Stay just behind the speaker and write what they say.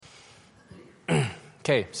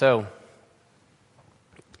Okay, so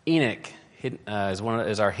Enoch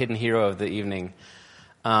is our hidden hero of the evening.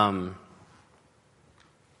 As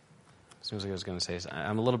soon as I was going to say,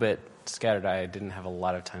 I'm a little bit scattered. I didn't have a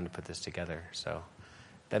lot of time to put this together, so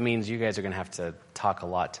that means you guys are going to have to talk a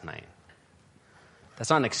lot tonight. That's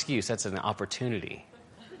not an excuse. That's an opportunity.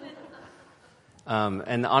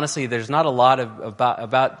 And honestly, there's not a lot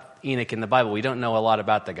about Enoch in the Bible. We don't know a lot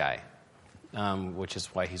about the guy, which is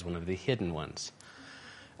why he's one of the hidden ones.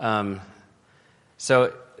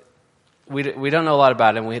 So we don't know a lot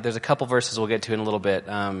about him. There's a couple verses we'll get to in a little bit.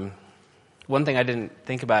 One thing I didn't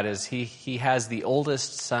think about is he has the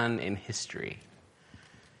oldest son in history.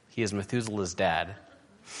 He is Methuselah's dad.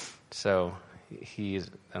 So I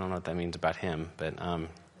don't know what that means about him, but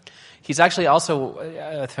he's actually also,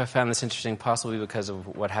 I found this interesting, possibly because of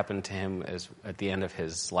what happened to him at the end of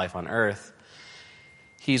his life on earth.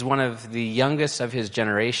 He's one of the youngest of his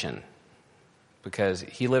generation, because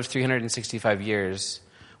he lived 365 years,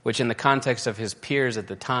 which in the context of his peers at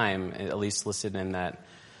the time, at least listed in that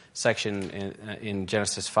section in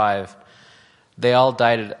Genesis 5, they all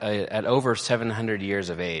died at over 700 years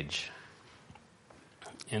of age.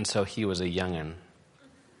 And so he was a young'un.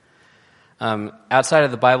 Outside of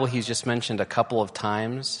the Bible, he's just mentioned a couple of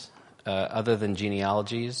times, other than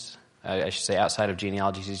genealogies. I should say outside of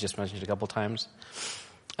genealogies, he's just mentioned a couple of times.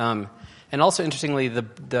 And also, interestingly,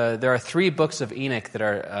 there are 3 books of Enoch that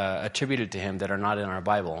are attributed to him that are not in our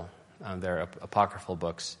Bible. They're apocryphal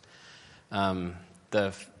books.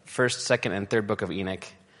 The first, second, and third book of Enoch.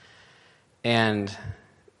 And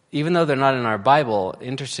even though they're not in our Bible,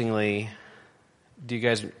 interestingly, do you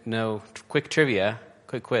guys know, quick trivia,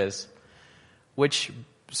 quick quiz, which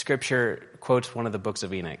scripture quotes one of the books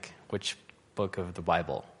of Enoch? Which book of the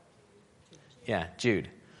Bible? Yeah, Jude.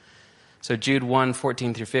 So Jude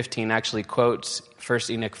 1:14 through 15 actually quotes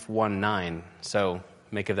 1 Enoch 1:9. So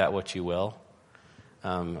make of that what you will.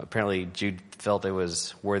 Apparently Jude felt it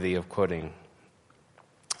was worthy of quoting.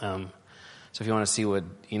 So if you want to see what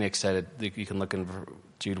Enoch said, you can look in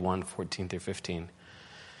Jude 1:14 through 15.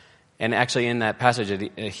 And actually in that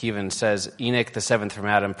passage, he even says, Enoch, the seventh from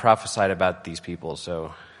Adam, prophesied about these people.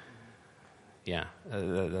 So, yeah,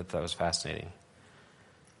 that was fascinating.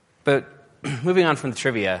 But moving on from the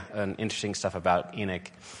trivia and interesting stuff about Enoch,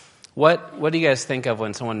 what do you guys think of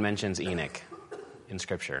when someone mentions Enoch in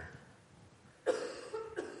Scripture?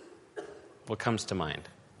 What comes to mind?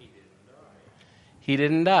 He didn't die. He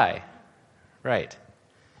didn't die. Right.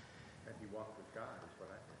 And he walked with God is what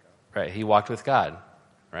I think of. Right, he walked with God.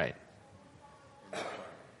 Right.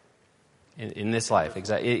 In this life,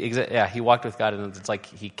 exactly. Yeah, he walked with God, and it's like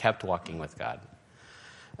he kept walking with God.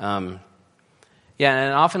 Yeah,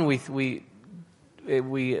 and often we I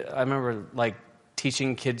remember like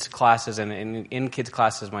teaching kids classes, and in kids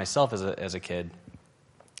classes myself as a kid,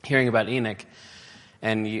 hearing about Enoch,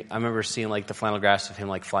 and I remember seeing like the flannel graphs of him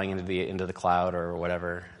like flying into the cloud or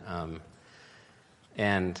whatever,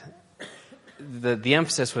 and the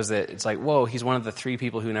emphasis was that it's like, whoa, he's one of the 3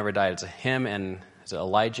 people who never died. It's him and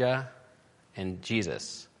Elijah and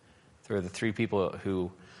Jesus. They were the 3 people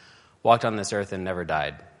who walked on this earth and never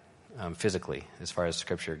died physically, as far as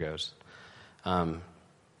Scripture goes.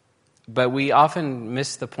 But we often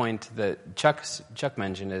miss the point that Chuck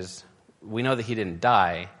mentioned is we know that he didn't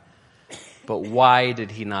die, but why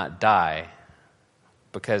did he not die?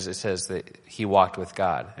 Because it says that he walked with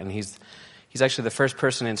God. And he's actually the first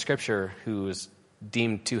person in Scripture who is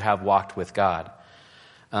deemed to have walked with God.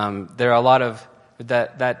 There are a lot of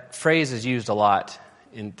that phrase is used a lot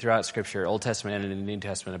throughout Scripture, Old Testament and in the New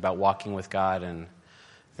Testament, about walking with God and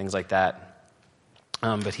things like that.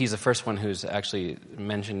 But he's the first one who's actually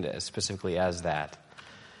mentioned specifically as that.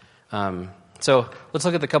 So let's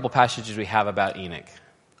look at the couple passages we have about Enoch.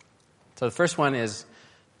 So the first one is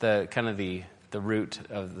the kind of the root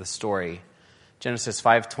of the story. Genesis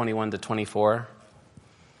 5:21 to 24.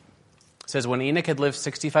 It says, when Enoch had lived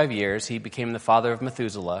 65 years, he became the father of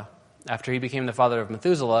Methuselah. After he became the father of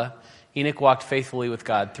Methuselah, Enoch walked faithfully with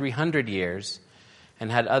God 300 years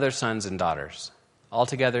and had other sons and daughters.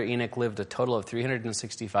 Altogether, Enoch lived a total of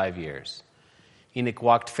 365 years. Enoch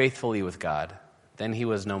walked faithfully with God. Then he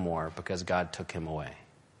was no more because God took him away.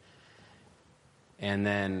 And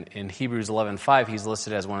then in Hebrews 11:5, he's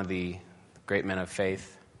listed as one of the great men of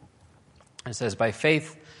faith. It says, by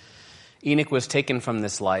faith, Enoch was taken from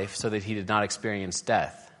this life so that he did not experience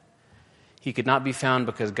death. He could not be found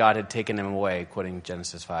because God had taken him away, quoting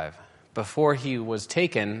Genesis 5. Before he was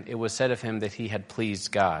taken, it was said of him that he had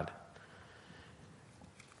pleased God.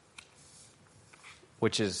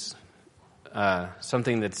 Which is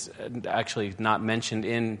something that's actually not mentioned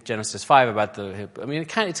in Genesis 5 about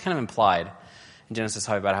it's kind of implied. in Genesis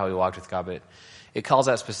about how he walked with God, but it calls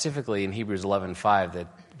out specifically in Hebrews 11:5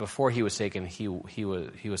 that before he was taken, he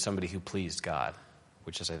was somebody who pleased God,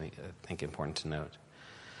 which is, I think important to note.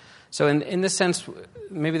 So in this sense,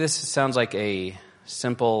 maybe this sounds like a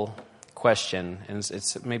simple question, and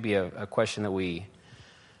it's maybe a question that we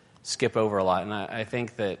skip over a lot. And I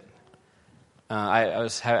think that I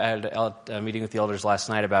had a meeting with the elders last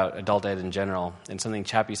night about adult ed in general, and something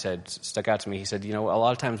Chappie said stuck out to me. He said, a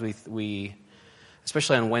lot of times we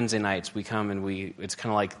especially on Wednesday nights, we come and it's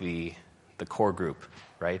kind of like the core group,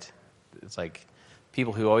 right? It's like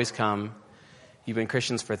people who always come. You've been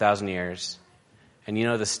Christians for 1,000 years, and you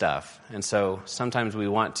know the stuff. And so sometimes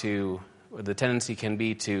the tendency can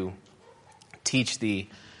be to teach the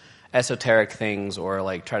esoteric things or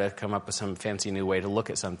like try to come up with some fancy new way to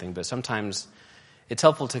look at something. But sometimes it's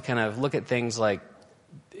helpful to kind of look at things like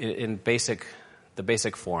in the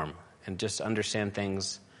basic form and just understand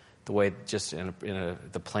things the way, just in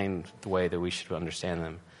the plain way that we should understand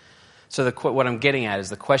them. So what I'm getting at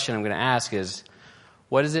is the question I'm going to ask is,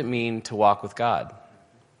 what does it mean to walk with God?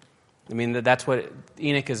 I mean, that's what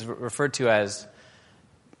Enoch is referred to as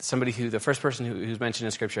somebody the first person who's mentioned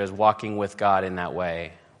in Scripture as walking with God in that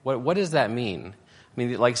way. What does that mean? I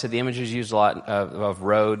mean, like I said, the imagery is used a lot of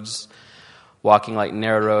roads, walking like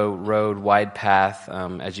narrow road, wide path,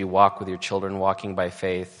 as you walk with your children, walking by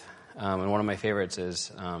faith. And one of my favorites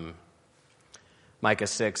is Micah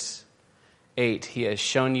 6:8. He has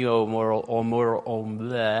shown you,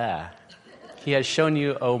 He has shown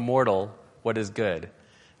you, O mortal, what is good.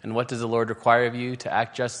 And what does the Lord require of you? To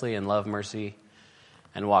act justly and love mercy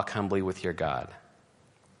and walk humbly with your God.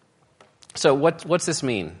 So what's this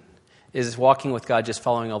mean? Is walking with God just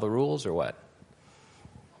following all the rules or what?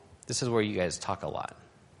 This is where you guys talk a lot.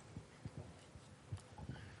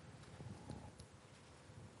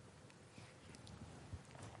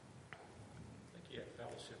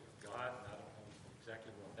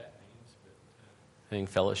 Having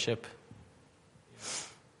fellowship?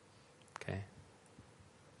 Okay.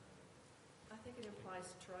 I think it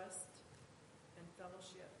implies trust and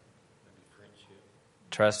fellowship. Maybe friendship.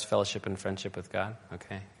 Trust, fellowship, and friendship with God?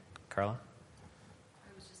 Okay. Carla?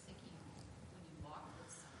 I was just thinking, when you walk with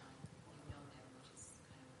someone, you know them, which is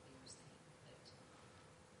kind of what they were saying, that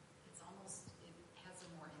it has a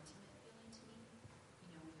more intimate feeling to me.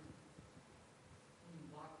 When you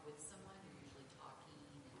walk with someone, you're usually talking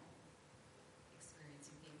and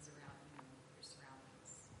experiencing things around your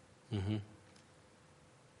surroundings. Mm-hmm.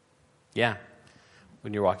 Yeah.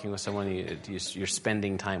 When you're walking with someone, you're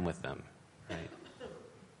spending time with them, right?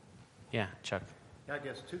 Yeah, Chuck. I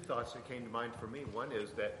guess two thoughts that came to mind for me. One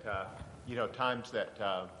is that, times that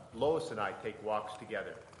Lois and I take walks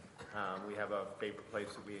together. We have a favorite place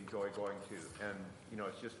that we enjoy going to. And,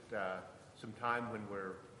 it's just some time when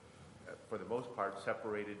we're, for the most part,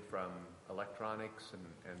 separated from electronics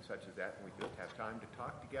and such as that. And we just have time to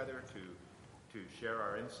talk together, to share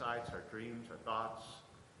our insights, our dreams, our thoughts.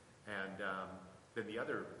 And then the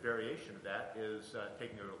other variation of that is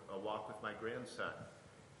taking a walk with my grandson.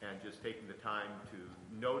 And just taking the time to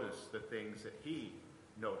notice the things that he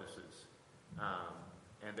notices,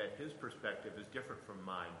 and that his perspective is different from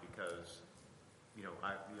mine because,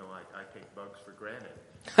 I take bugs for granted.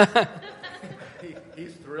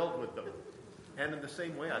 He's thrilled with them, and in the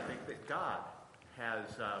same way, I think that God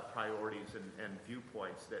has priorities and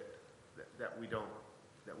viewpoints that we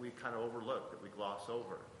kind of overlook, that we gloss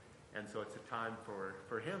over, and so it's a time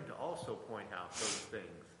for him to also point out those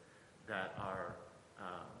things that are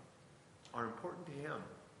important to him,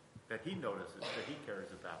 that he notices, that he cares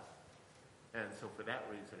about, and so for that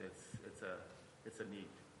reason, it's a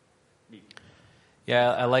neat.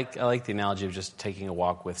 Yeah, I like the analogy of just taking a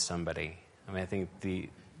walk with somebody. I mean, I think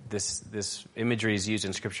this imagery is used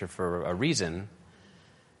in Scripture for a reason.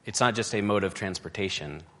 It's not just a mode of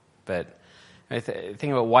transportation, but I think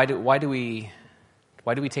about why do we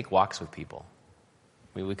take walks with people?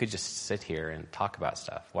 I mean, we could just sit here and talk about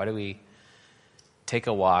stuff. Why do we take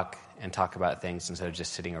a walk and talk about things instead of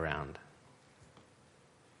just sitting around?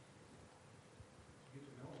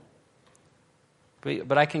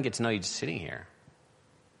 But I can get to know you just sitting here.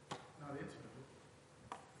 Not intimately.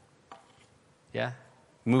 Yeah?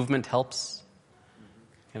 Movement helps.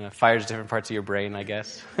 Kind of fires different parts of your brain, I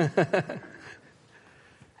guess.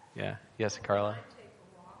 Yeah. Yes, Carla? Take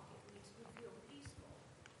a walk, it makes me feel peaceful.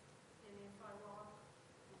 And if I walk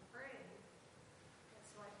and pray,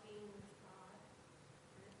 it's like being with God.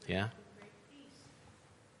 And it Yeah. brings me great peace.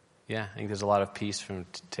 Yeah, I think there's a lot of peace from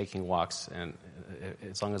taking walks, and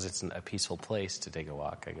as long as it's a peaceful place to take a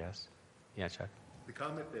walk, I guess. Yeah, Chuck? The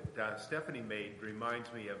comment that Stephanie made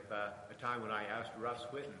reminds me of a time when I asked Russ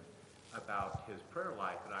Whitten about his prayer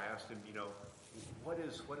life, and I asked him, what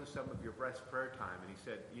is some of your best prayer time? And he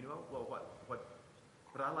said, well,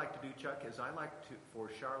 what I like to do, Chuck, is for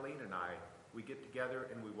Charlene and I, we get together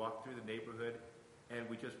and we walk through the neighborhood and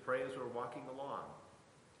we just pray as we're walking along.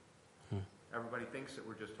 Everybody thinks that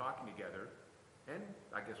we're just talking together, and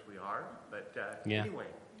I guess we are, but anyway,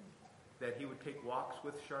 that he would take walks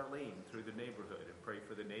with Charlene through the neighborhood and pray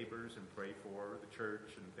for the neighbors and pray for the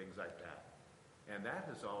church and things like that. And that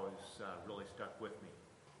has always really stuck with me.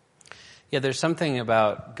 Yeah, there's something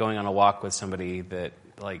about going on a walk with somebody that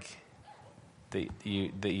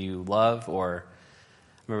you love, or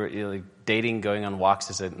remember, dating, going on walks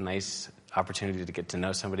is a nice opportunity to get to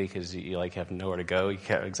know somebody because you have nowhere to go. You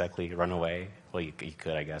can't exactly run away. Well, you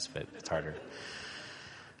could, I guess, but it's harder.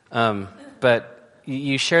 But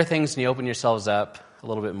you share things and you open yourselves up a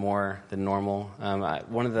little bit more than normal.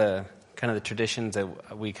 One of the kind of the traditions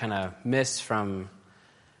that we kind of miss from,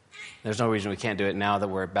 there's no reason we can't do it now that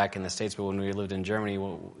we're back in the States, but when we lived in Germany,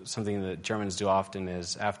 something that Germans do often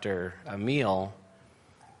is after a meal,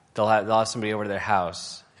 they'll have somebody over to their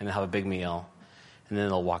house and they'll have a big meal, and then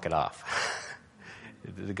they'll walk it off.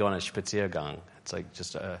 They go on a Spaziergang. It's like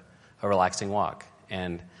just a relaxing walk.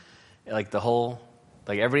 And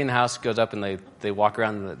everybody in the house goes up and they walk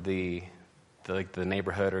around the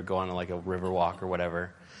neighborhood or go on a river walk or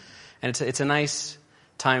whatever. And it's a nice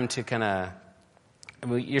time to kind of,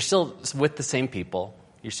 you're still with the same people.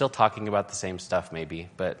 You're still talking about the same stuff maybe,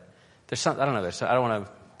 but there's I don't know, I don't want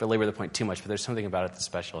to belabor the point too much, but there's something about it that's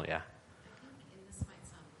special, yeah. And this might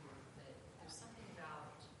sound weird, but there's something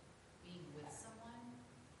about being with someone,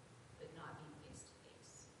 but not being face to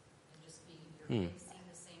face. And just being, you're facing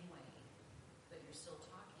the same way, but you're still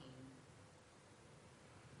talking.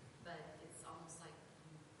 But it's almost like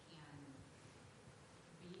you can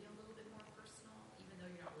be a little bit more personal, even though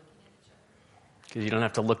you're not looking at each other. Because you don't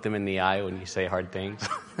have to look them in the eye when you say hard things. I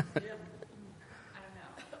don't know.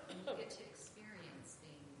 And you get to experience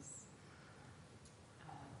things.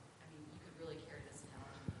 You could really carry this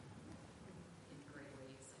analogy in great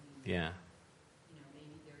ways. Yeah.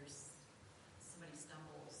 Maybe there's somebody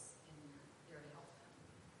stumbles and you're there to help them.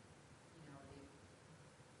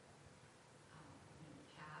 The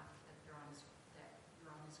path that you're on is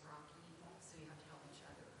rocky, so you have to help each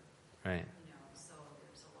other. Right. So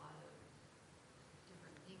there's a lot of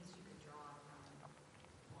different things you could draw from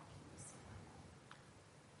walking with someone.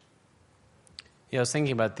 Yeah, I was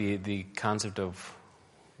thinking about the concept of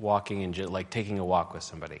walking and taking a walk with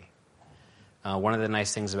somebody. One of the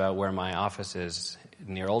nice things about where my office is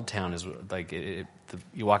near Old Town is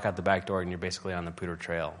you walk out the back door and you're basically on the Poudre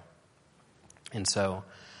Trail. And so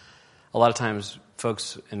a lot of times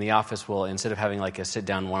folks in the office will, instead of having a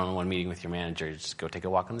sit-down one-on-one meeting with your manager, just go take a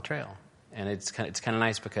walk on the trail. And it's kind of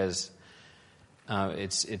nice because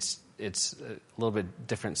it's a little bit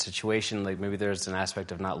different situation. Maybe there's an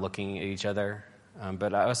aspect of not looking at each other.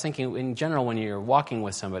 But I was thinking, in general, when you're walking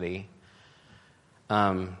with somebody,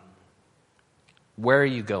 where are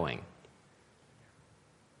you going?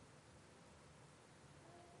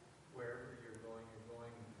 Wherever you're going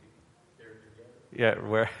there together. Yeah,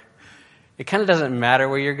 where? It kind of doesn't matter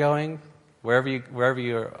where you're going. Wherever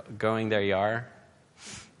you're going, there you are.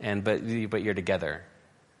 But you're together.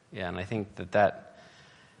 Yeah, and I think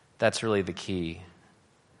that's really the key.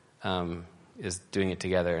 Is doing it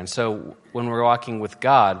together. And so when we're walking with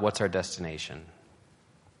God, what's our destination?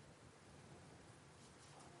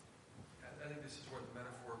 I think this is where the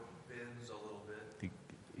metaphor bends a little bit.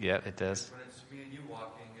 Yeah, it does. When it's me and you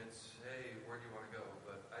walking, it's, hey, where do you want to go?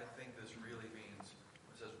 But I think this really means,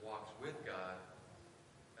 when it says walks with God,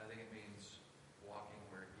 I think it means walking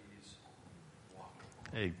where He's walking.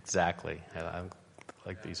 Exactly. I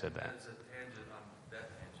like that you said that. It's a tangent on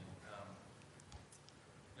that tangent.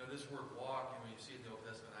 This word walk, when you see it in the Old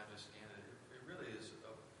Testament, I just scanned it. It really is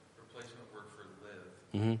a replacement word for live.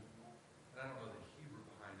 Mm-hmm. And I don't know the Hebrew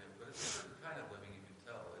behind it, but it's a certain kind of living. You can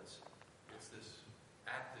tell it's this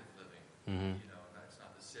active living. Mm-hmm. It's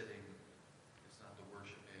not the sitting, it's not the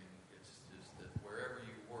worshiping. It's just that wherever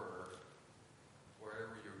you were,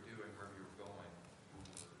 wherever you're doing, wherever you're going, you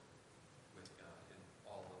were with God in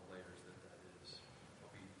all the layers that is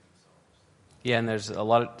obedience. Yeah, and there's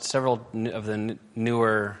several of the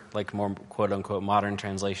newer, more quote-unquote modern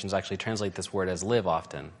translations actually translate this word as live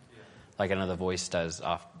often. Yeah. Like I know the Voice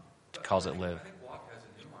calls it live. I think walk has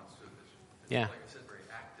a nuance to it. It's Yeah. like I said, very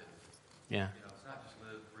active. Yeah. It's not just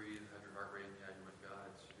live, breathe, have your heart rate, and you're with God.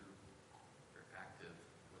 It's you're active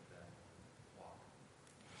with that walk.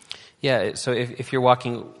 Yeah, so if you're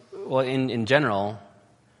walking, well, in general,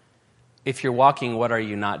 if you're walking, what are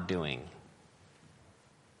you not doing?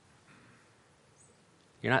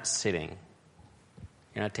 You're not sitting.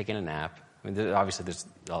 You're not taking a nap. I mean, obviously, there's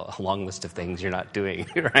a long list of things you're not doing,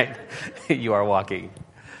 right? You are walking.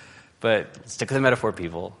 But stick with the metaphor,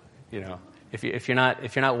 people. If you're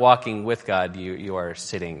not walking with God, you are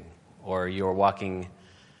sitting, or you are walking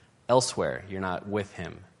elsewhere. You're not with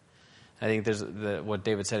Him. I think what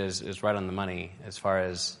David said is right on the money as far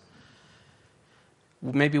as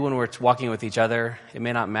maybe when we're walking with each other, it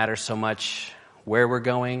may not matter so much where we're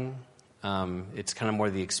going. It's kind of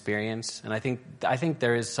more the experience, and I think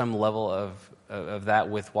there is some level of that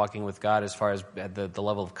with walking with God as far as the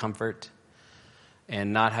level of comfort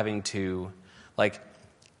and not having to, like,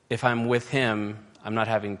 if I'm with Him, I'm not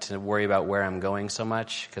having to worry about where I'm going so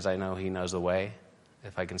much because I know He knows the way.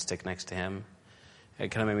 If I can stick next to Him,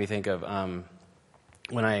 it kind of made me think of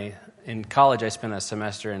when in college I spent a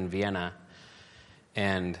semester in Vienna,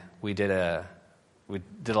 and we did a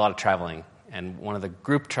lot of traveling. And one of the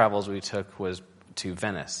group travels we took was to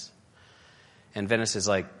Venice. And Venice is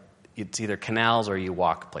like, it's either canals or you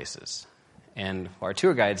walk places. And our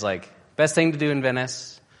tour guide's like, best thing to do in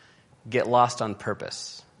Venice, get lost on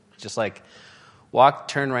purpose. Just like walk,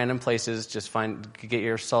 turn random places, just get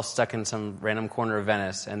yourself stuck in some random corner of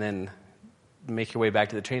Venice, and then make your way back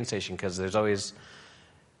to the train station, because there's always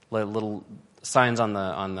little signs on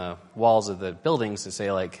the walls of the buildings that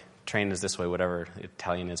say, like, train is this way, whatever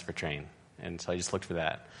Italian is for train. And so I just looked for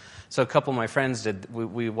that. So a couple of my friends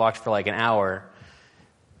we walked for like an hour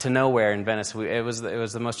to nowhere in Venice. It was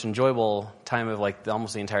the most enjoyable time of like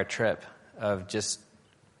almost the entire trip of just,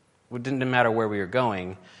 it didn't matter where we were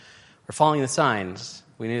going. We're following the signs.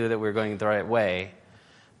 We knew that we were going the right way.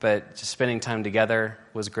 But just spending time together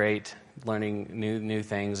was great, learning new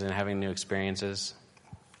things and having new experiences.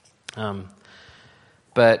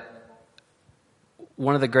 But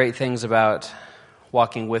one of the great things about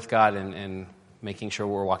walking with God and making sure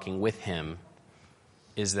we're walking with Him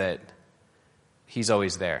is that He's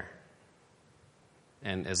always there,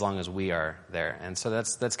 and as long as we are there. And so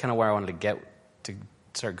that's kind of where I wanted to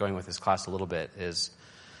start going with this class a little bit, is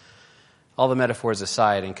all the metaphors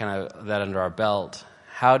aside and kind of that under our belt,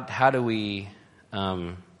 how do we,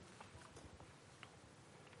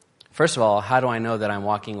 first of all, how do I know that I'm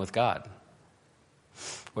walking with God,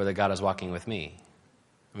 or that God is walking with me?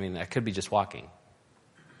 I mean, I could be just walking.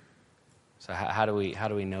 So how do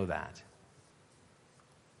we know that?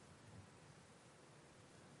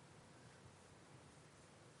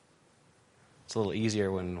 It's a little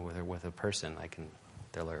easier when we're with a person.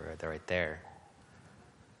 They're right there.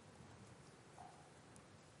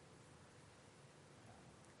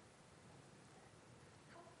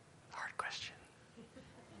 Hard question.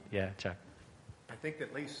 Yeah, Chuck. I think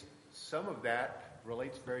at least some of that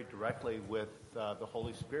relates very directly with the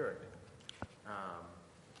Holy Spirit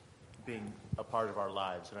being a part of our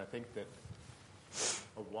lives. And I think that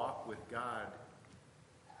a walk with God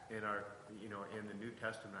in in the New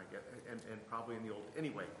Testament, I guess, and probably in the Old,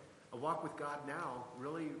 anyway, a walk with God now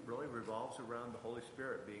really revolves around the Holy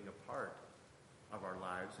Spirit being a part of our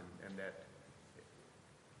lives, and that,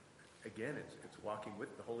 again, it's walking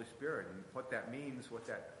with the Holy Spirit. And what that means, what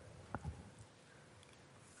that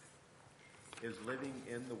is, living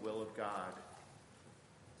in the will of God.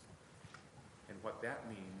 And what that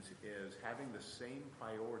means is having the same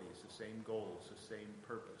priorities, the same goals, the same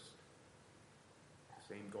purpose,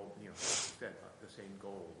 the same goal, the same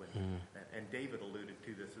goal. And David alluded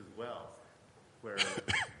to this as well, where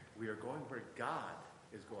we are going where God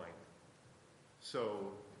is going.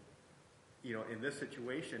 So, in this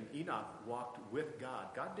situation, Enoch walked with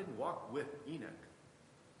God. God didn't walk with Enoch.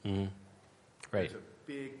 Mm-hmm. Right. There's a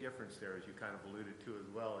big difference there, as you kind of alluded to as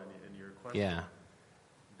well in your question. Yeah.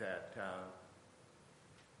 That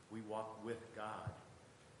we walk with God.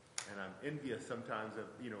 And I'm envious sometimes of,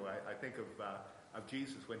 I think of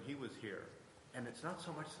Jesus when He was here. And it's not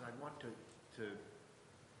so much that I want to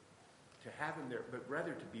have Him there, but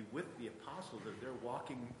rather to be with the apostles as they're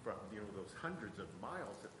walking from, those hundreds of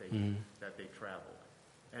miles that they traveled.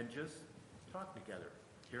 And just talk together,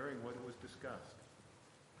 hearing what was discussed.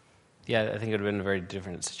 Yeah, I think it would have been a very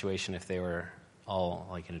different situation if they were all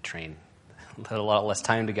like in a train, a lot less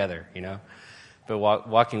time together, But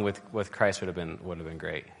walking with Christ would have been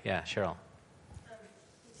great. Yeah, Cheryl.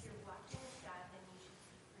 If you're walking with God, then you should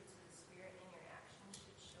see fruits of the Spirit, and your actions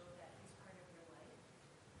should show that He's part of your life.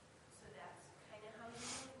 So that's kind of how you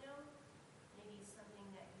would know. Maybe something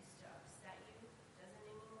that used to upset you doesn't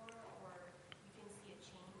anymore, or you can see a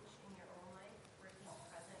change in your own life where He's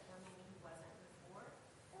present, or maybe He wasn't before.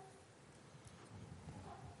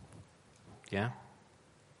 Yeah.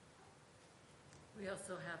 We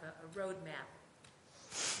also have a roadmap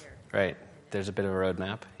here. Right. There's a bit of a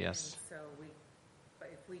roadmap. Yes. And so but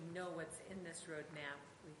if we know what's in this roadmap,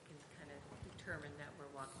 we can kind of determine that we're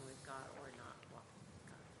walking with God or not walking with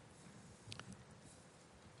God.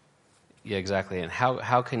 Yeah, exactly. And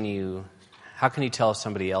how can you tell if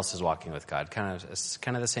somebody else is walking with God? It's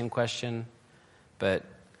kind of the same question, but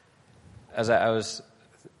as I was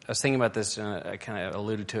thinking about this, and I kind of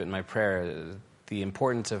alluded to it in my prayer, the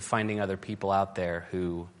importance of finding other people out there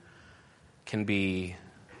who can be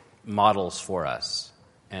models for us.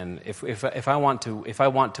 And if I want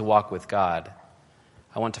to walk with God,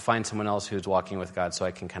 I want to find someone else who's walking with God so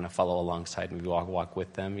I can kind of follow alongside and walk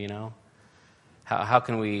with them. You know, how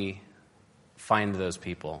can we find those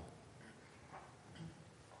people?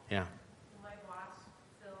 Yeah. My boss,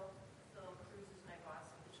 Phil Cruz is my boss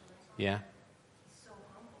at the Children's Home. Yeah. He's so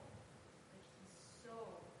humble. Like, he's so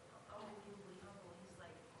unbelievably humble. He's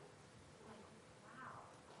like, wow.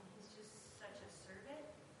 And he's just such a servant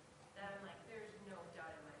that I'm like, there's no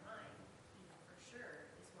doubt in my mind, he for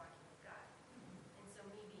sure is walking with God. And so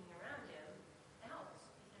me being around him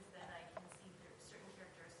helps, because then I can see there's certain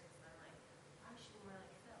characteristics that I'm like, I should be more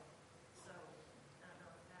like Phil. So I don't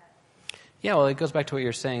know if that. Yeah, well, it goes back to what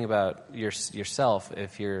you're saying about yourself.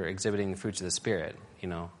 If you're exhibiting the fruits of the Spirit, you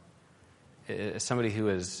know, somebody who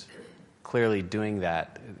is clearly doing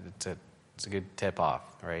that, it's a good tip off,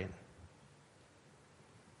 right?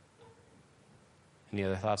 Any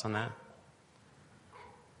other thoughts on that?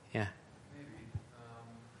 Yeah.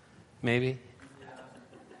 Maybe? Yeah, if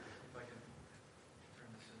I can turn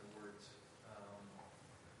this into words.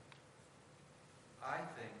 I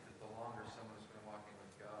think that the longer someone has been walking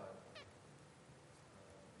with God,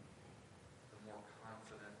 the more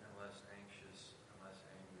confident and less anxious and less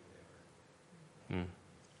angry they are. Hmm.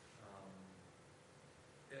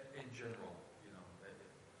 In general, you know,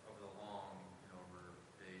 over the long, over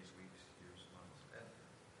days, weeks, years, months. And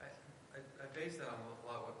I base that on a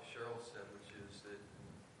lot of what Cheryl said, which is that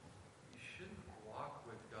you shouldn't walk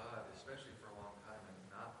with God, especially for a long time, and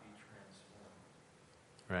not be transformed.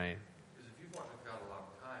 Right. Because if you've walked with God a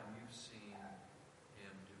long time, you've seen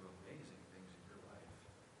Him do amazing things in your life.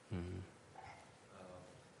 Mm-hmm.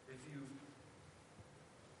 If you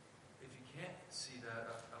can't see that,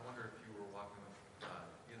 I wonder if you were walking with God.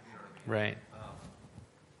 You know what I mean? Right.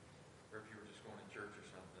 Or if you were just going to church or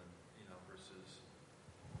something, versus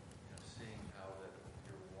seeing how that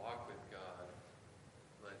your walk with God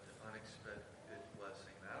led to unexpected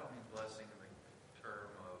blessing. And I don't mean blessing in the term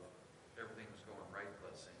of everything was going right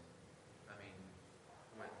blessing. I mean,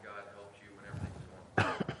 when God helped you when everything was going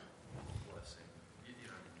wrong blessing. You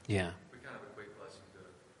know what I mean? Yeah. We kind of equate blessing to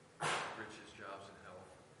riches, jobs, and health.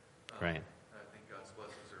 Right. I think God's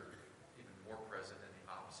blessings are even more present in the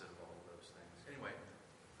opposite of all of those things. Anyway,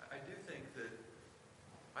 I do think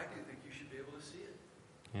you should be able to see it.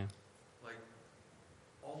 Yeah. Like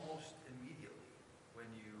almost immediately when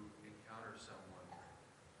you encounter someone.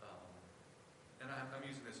 And I'm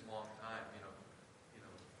using this long time, because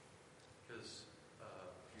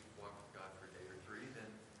if you've walked with God for a day or three, then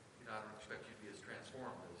I don't expect you to be as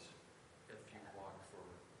transformed as if you've walked for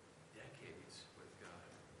decades with God.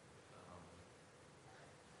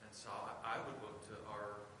 And so I would look to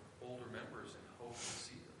our older members and hope to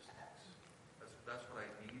see those things. That's what I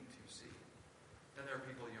need to see. And there are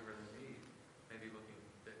people younger than me, maybe looking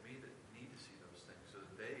at me, that need to see those things so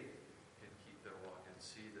that they can keep their walk and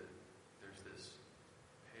see that there's this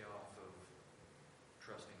payoff of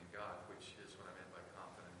trusting in God, which is what I meant by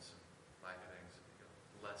confidence and lack of anxiety,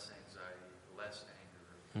 less anxiety, less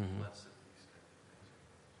anger, less of these kinds of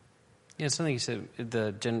things. Yeah, something you said,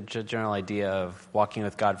 the general idea of walking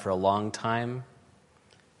with God for a long time.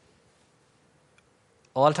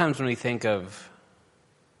 A lot of times when we think of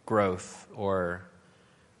growth or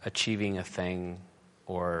achieving a thing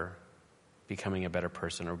or becoming a better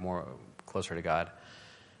person or more closer to God,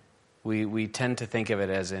 we tend to think of it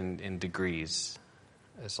as in degrees.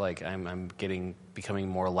 It's like I'm becoming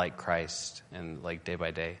more like Christ, and like day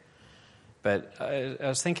by day. But I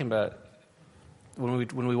was thinking about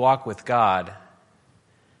when we walk with God,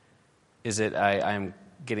 is it I'm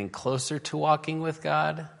getting closer to walking with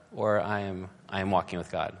God, or I am walking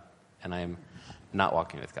with God and I am not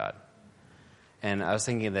walking with God? And I was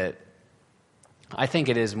thinking that I think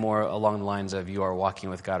it is more along the lines of you are walking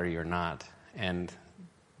with God or you're not, and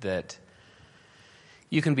that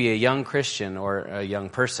you can be a young Christian or a young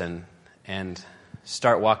person and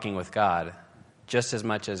start walking with God just as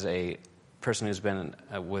much as a person who's been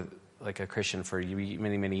with like a Christian for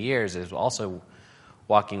many, many years is also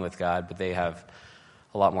walking with God, but they have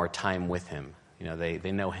a lot more time with Him.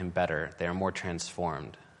 They know Him better. They are more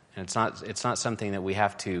transformed. And it's not something that we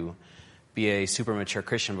have to be a super mature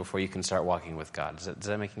Christian before you can start walking with God. Is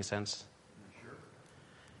that making sense? Sure.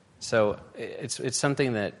 So it's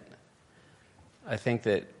something that I think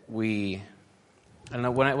that I don't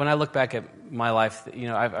know, when I look back at my life,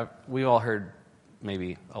 we've all heard,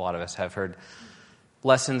 maybe a lot of us have heard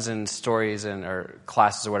lessons and stories or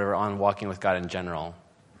classes or whatever on walking with God in general.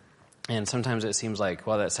 And sometimes it seems like,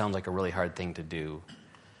 well, that sounds like a really hard thing to do.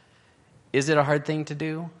 Is it a hard thing to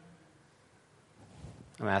do?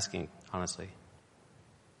 I'm asking, honestly.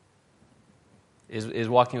 Is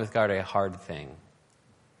walking with God a hard thing?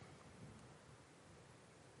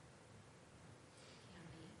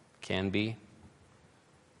 Can be.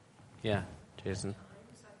 Yeah, Jason.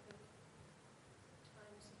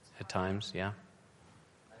 At times, yeah.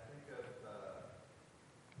 I think of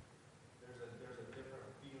there's a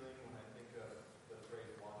different feeling when I think of the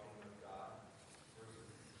phrase walking with God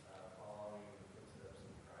versus following the footsteps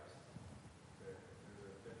of Christ. There's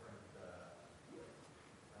a different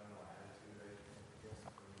attitude, I guess,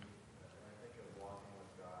 for me. When I think of walking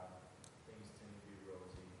with God, things tend to be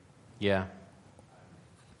rosy. Yeah.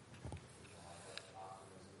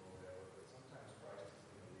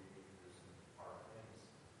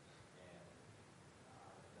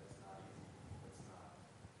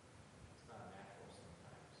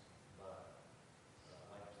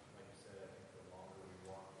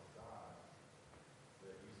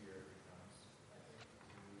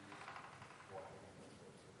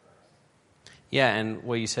 Yeah, and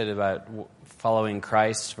what you said about following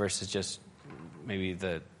Christ versus just maybe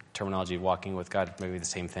the terminology of walking with God, maybe the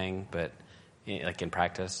same thing, but like in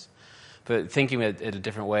practice. But thinking it a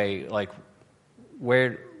different way, like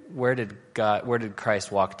where did Christ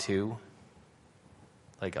walk to?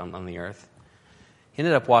 Like on the earth? He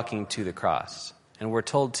ended up walking to the cross. And we're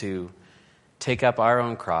told to take up our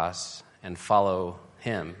own cross and follow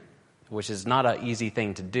him, which is not an easy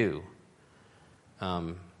thing to do.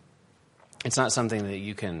 It's not something that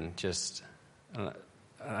you can just...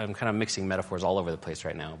 I'm kind of mixing metaphors all over the place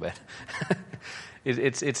right now, but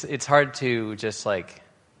it's hard to just like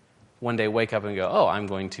one day wake up and go, oh, I'm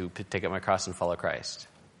going to take up my cross and follow Christ.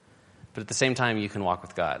 But at the same time, you can walk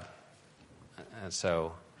with God. And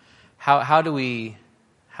so how do we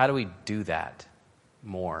do that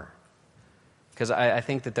more? Because I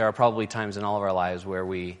think that there are probably times in all of our lives where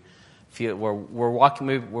we feel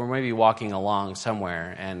we're maybe walking along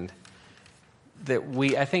somewhere, and that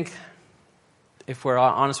I think if we're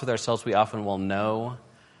honest with ourselves, we often will know,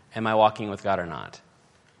 am I walking with God or not?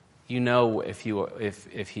 You know if you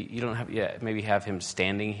don't have maybe have him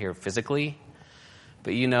standing here physically,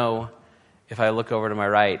 but you know if I look over to my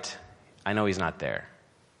right, I know he's not there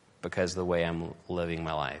because of the way I'm living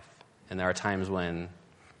my life. And there are times when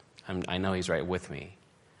I know he's right with me.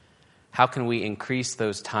 How can we increase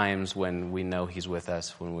those times when we know he's with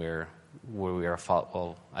us, when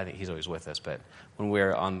I think he's always with us, but when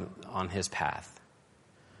we're on his path?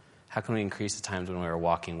 How can we increase the times when we're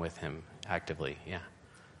walking with him actively? Yeah.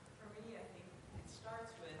 For me, I think it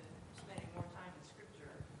starts with spending more time in Scripture.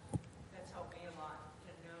 That's helped me a lot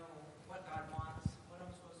to know what God wants, what I'm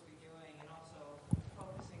supposed to be doing, and also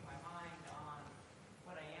focusing my mind on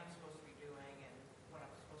what I am supposed to be doing and what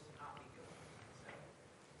I'm supposed to not be doing. So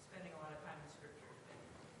spending a lot of time in Scripture has been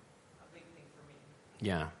a big thing for me.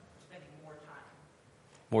 Yeah. Spending more time.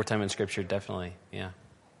 More time in Scripture, definitely. Yeah.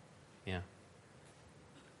 Yeah.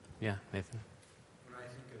 Yeah, Nathan. When I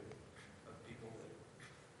think of people that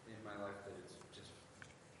in my life that it's just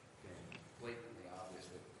been blatantly obvious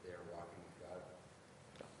that they're walking with God,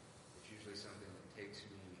 it's usually something that takes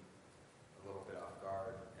me a little bit off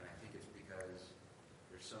guard, and I think it's because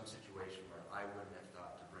there's some situation where I wouldn't have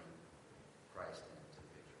thought to bring Christ into the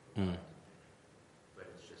picture. But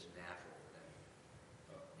it's just natural for them.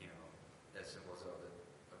 As simple as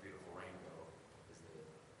a beautiful rainbow is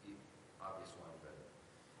the obvious one, but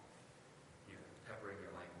peppering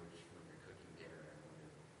your language when you're cooking dinner and when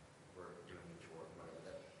we're doing a chore and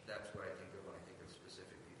whatever. That's what I think of when I think of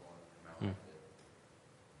specific people in my life.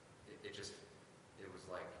 That it was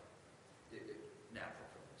like natural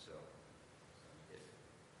for them. So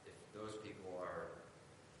if those people are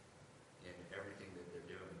in everything that they're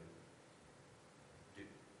doing,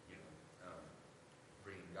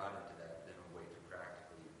 bringing God into that, then a way to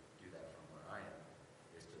practically do that from where I am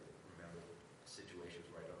is to remember situations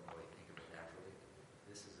where I don't really think of it naturally.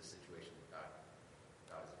 This is a situation that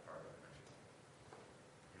God is a part of, and I should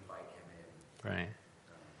invite him in. Right.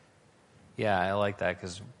 Yeah, I like that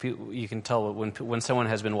because you can tell when someone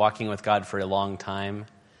has been walking with God for a long time,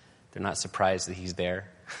 they're not surprised that he's there.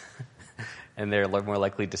 And they're more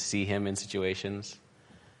likely to see him in situations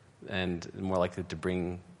and more likely to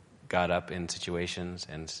bring God up in situations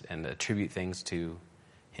and attribute things to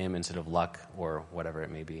him instead of luck or whatever it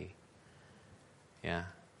may be. Yeah.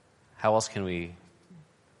 How else can we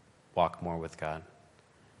walk more with God?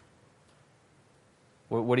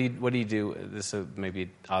 What do you do? This is maybe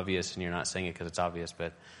obvious, and you're not saying it because it's obvious,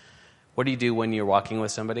 but what do you do when you're walking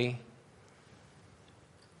with somebody?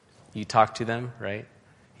 You talk to them, right?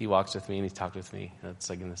 He walks with me and he talked with me. That's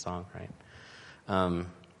like in the song, right?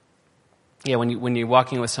 When you're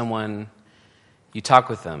walking with someone, you talk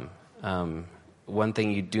with them. One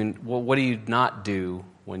thing you do, what do you not do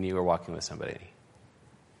when you are walking with somebody?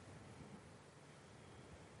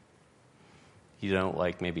 You don't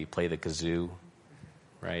maybe play the kazoo,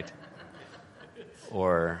 right?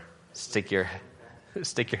 Or stick your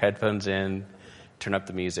headphones in, turn up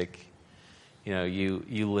the music.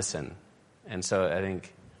 You listen. And so I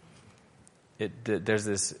think there's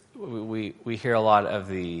this, we hear a lot of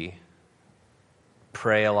the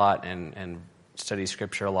pray a lot and study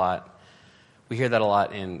scripture a lot. We hear that a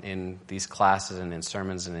lot in these classes and in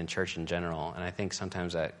sermons and in church in general. And I think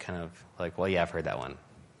sometimes that kind of I've heard that one.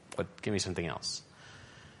 But give me something else.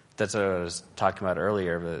 That's what I was talking about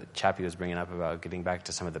earlier. But Chappie was bringing up about getting back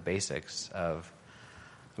to some of the basics of.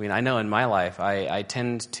 I know in my life I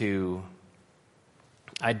tend to.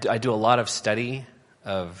 I do a lot of study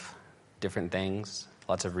of different things,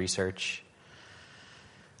 lots of research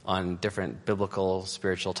on different biblical,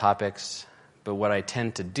 spiritual topics. But what I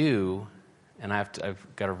tend to do, and I've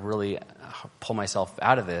got to really pull myself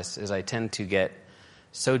out of this, is I tend to get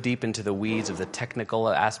so deep into the weeds of the technical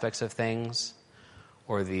aspects of things,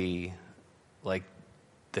 or the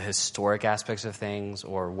historic aspects of things,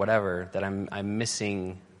 or whatever, that I'm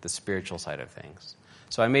missing the spiritual side of things.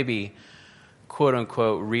 So I may be, quote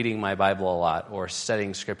unquote, reading my Bible a lot or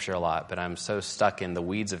studying scripture a lot, but I'm so stuck in the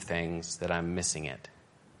weeds of things that I'm missing it.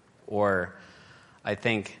 Or I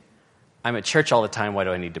think, I'm at church all the time, why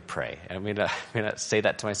do I need to pray? I may not say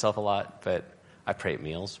that to myself a lot, but I pray at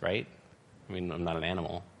meals, right? I'm not an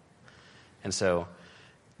animal. And so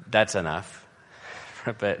that's enough.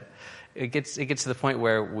 But it gets to the point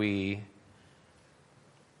where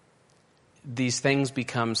these things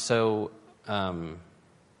become so,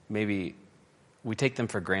 maybe we take them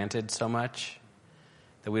for granted so much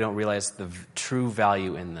that we don't realize the true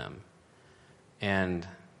value in them. And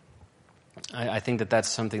I think that that's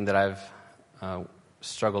something that I've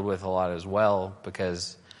struggled with a lot as well,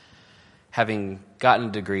 because having gotten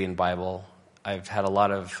a degree in Bible, I've had a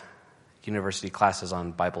lot of university classes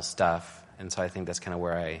on Bible stuff, and so I think that's kind of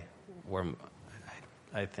where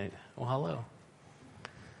I think, well, hello.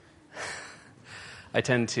 I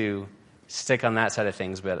tend to stick on that side of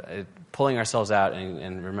things, but pulling ourselves out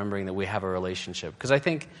and remembering that we have a relationship. Because I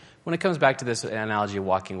think when it comes back to this analogy of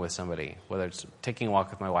walking with somebody, whether it's taking a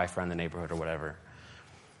walk with my wife around the neighborhood or whatever,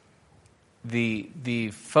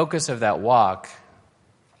 the focus of that walk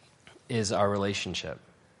is our relationship.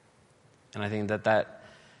 And I think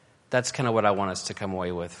that's kind of what I want us to come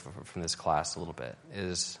away with from this class a little bit,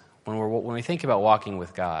 is when we think about walking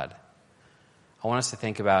with God, I want us to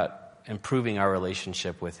think about improving our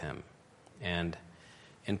relationship with Him and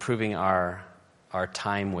improving our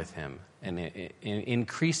time with Him and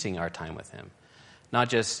increasing our time with Him. Not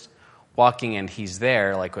just walking and He's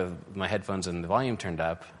there, like with my headphones and the volume turned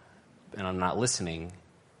up, and I'm not listening,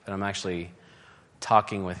 but I'm actually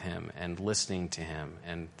talking with Him and listening to Him,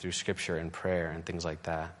 and through Scripture and prayer and things like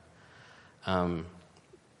that.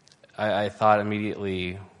 I thought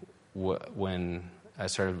immediately when I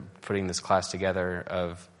started putting this class together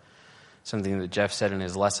of something that Jeff said in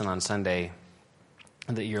his lesson on Sunday,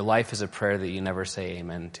 that your life is a prayer that you never say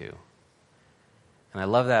amen to. And I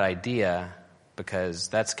love that idea, because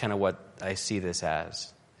that's kind of what I see this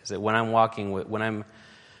as, is that when I'm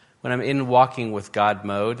in walking with God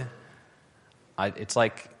mode, it's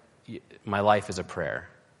like my life is a prayer.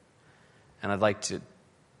 And I'd like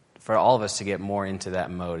for all of us to get more into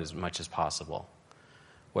that mode as much as possible,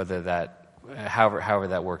 however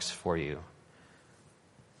that works for you.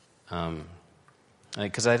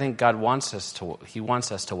 Because I think God wants us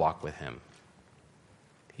to walk with Him.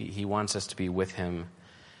 He wants us to be with Him,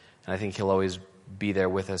 and I think He'll always be there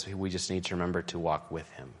with us. We just need to remember to walk with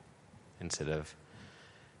Him instead of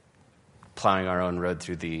plowing our own road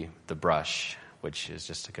through the brush, which is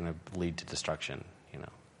just going to lead to destruction.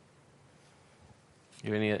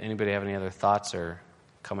 Anybody have any other thoughts or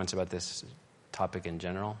comments about this topic in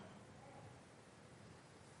general?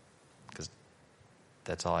 Because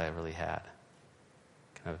that's all I really had.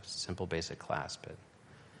 Kind of simple, basic class, but...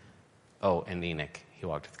 Oh, and Enoch. He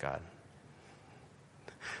walked with God.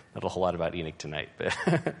 Not a whole lot about Enoch tonight, but...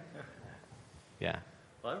 Yeah.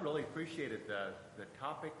 Well, I really appreciated the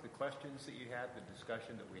topic, the questions that you had, the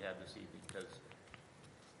discussion that we had this evening, because,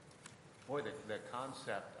 boy, the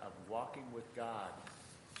concept of walking with God,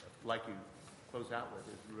 of like you close out with,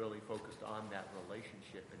 is really focused on that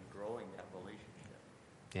relationship and growing that relationship.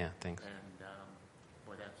 Yeah, thanks. And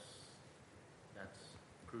boy, that's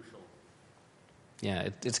crucial. Yeah,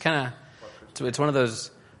 it's kind of, it's one of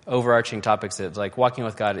those overarching topics that's like walking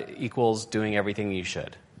with God equals doing everything you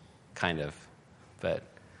should, kind of. But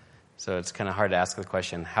so it's kind of hard to ask the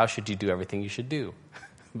question, how should you do everything you should do?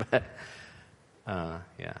 But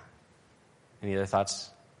yeah. Any other thoughts?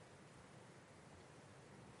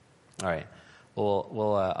 All right.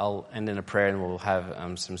 I'll end in a prayer, and we'll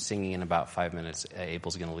have some singing in about 5 minutes.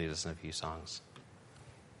 Abel's going to lead us in a few songs.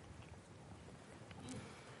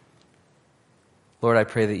 Lord, I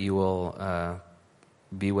pray that you will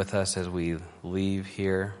be with us as we leave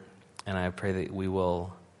here, and I pray that we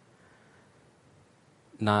will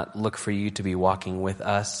not look for you to be walking with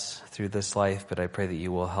us through this life, but I pray that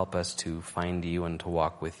you will help us to find you and to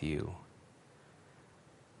walk with you.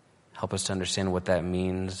 Help us to understand what that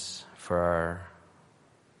means for our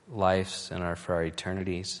lives and for our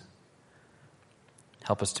eternities.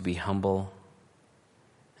 Help us to be humble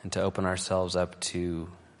and to open ourselves up to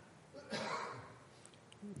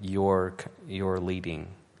your leading.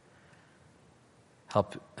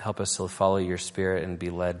 Help us to follow your Spirit and be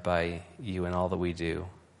led by you in all that we do,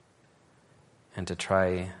 and to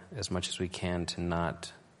try as much as we can to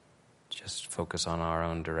not just focus on our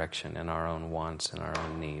own direction and our own wants and our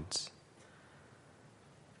own needs.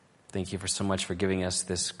 Thank you so much for giving us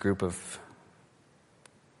this group of,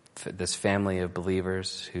 this family of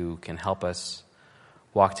believers who can help us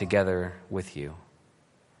walk together with you.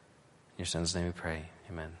 In your Son's name we pray.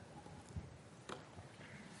 Amen.